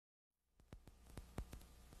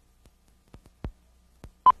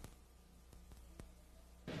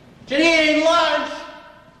Jenny ain't lunch!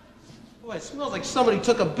 Boy, it smells like somebody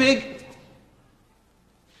took a big...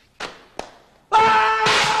 Ah!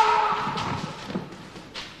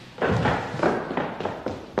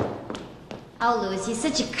 Oh, Louis, you're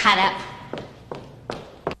such a cut-up.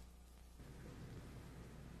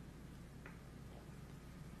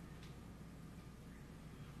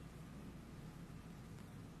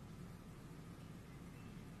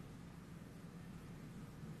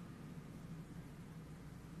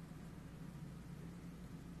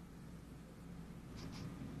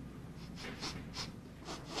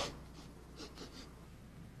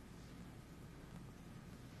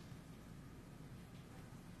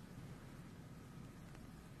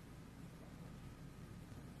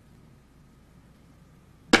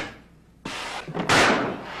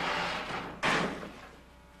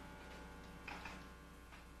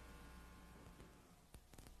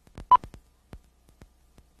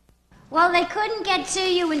 Well, they couldn't get to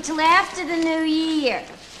you until after the new year.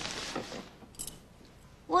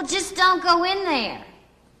 Well, just don't go in there.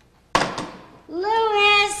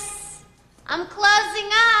 Louis, I'm closing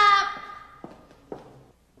up.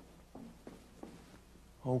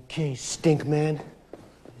 Okay, stink man.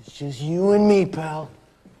 It's just you and me, pal.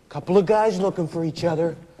 Couple of guys looking for each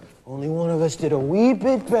other. Only one of us did a wee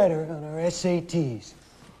bit better on our SATs.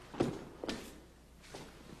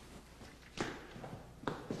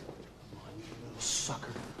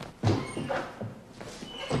 Sucker.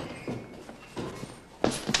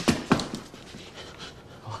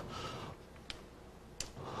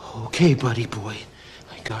 Okay, buddy boy.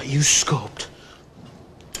 I got you scoped.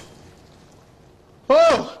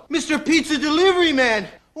 Oh, Mr. Pizza Delivery Man!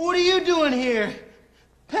 What are you doing here?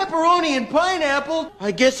 Pepperoni and pineapple?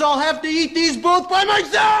 I guess I'll have to eat these both by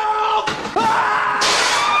myself! Ah!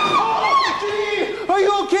 Oh, gee! Are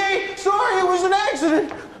you okay? Sorry, it was an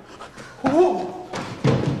accident. Whoa.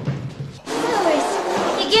 Louis,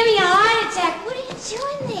 you give me a heart attack. What are you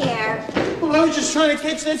doing there? Well, I was just trying to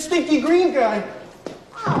catch that stinky green guy.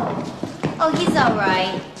 Oh, he's all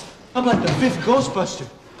right. How about the fifth Ghostbuster?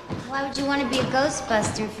 Why would you want to be a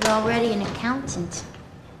Ghostbuster if you're already an accountant?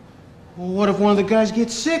 Well, what if one of the guys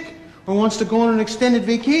gets sick or wants to go on an extended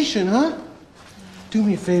vacation, huh? Do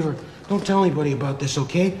me a favor. Don't tell anybody about this,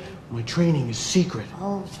 okay? My training is secret.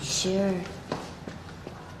 Oh, sure.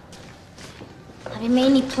 Have you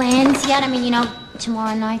made any plans yet? I mean, you know,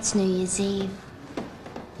 tomorrow night's New Year's Eve.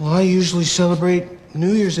 Well, I usually celebrate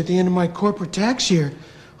New Year's at the end of my corporate tax year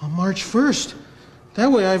on March 1st.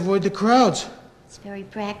 That way I avoid the crowds. It's very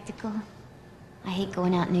practical. I hate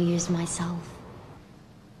going out New Year's myself.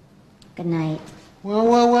 Good night.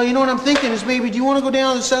 Well, you know what I'm thinking is maybe, do you want to go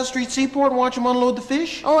down to the South Street Seaport and watch them unload the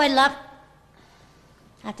fish? Oh, I'd love...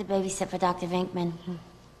 I have to babysit for Dr. Venkman.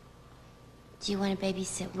 Do you want to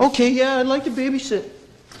babysit with Okay, yeah, I'd like to babysit.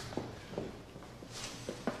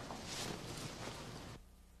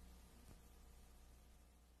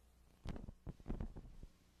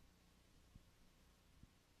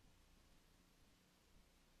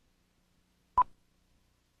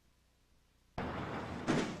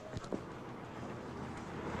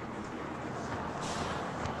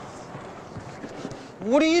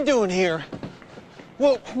 What are you doing here?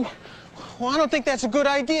 Well, I don't think that's a good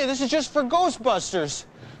idea. This is just for Ghostbusters.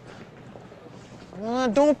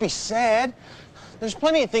 Don't be sad. There's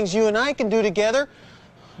plenty of things you and I can do together.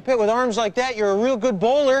 I bet with arms like that, you're a real good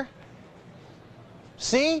bowler.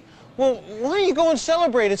 See? Well, why don't you go and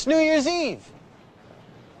celebrate? It's New Year's Eve.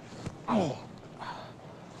 Oh.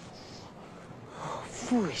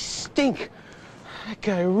 Boy, stink. That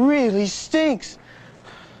guy really stinks.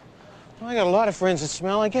 I got a lot of friends that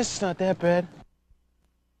smell. I guess it's not that bad.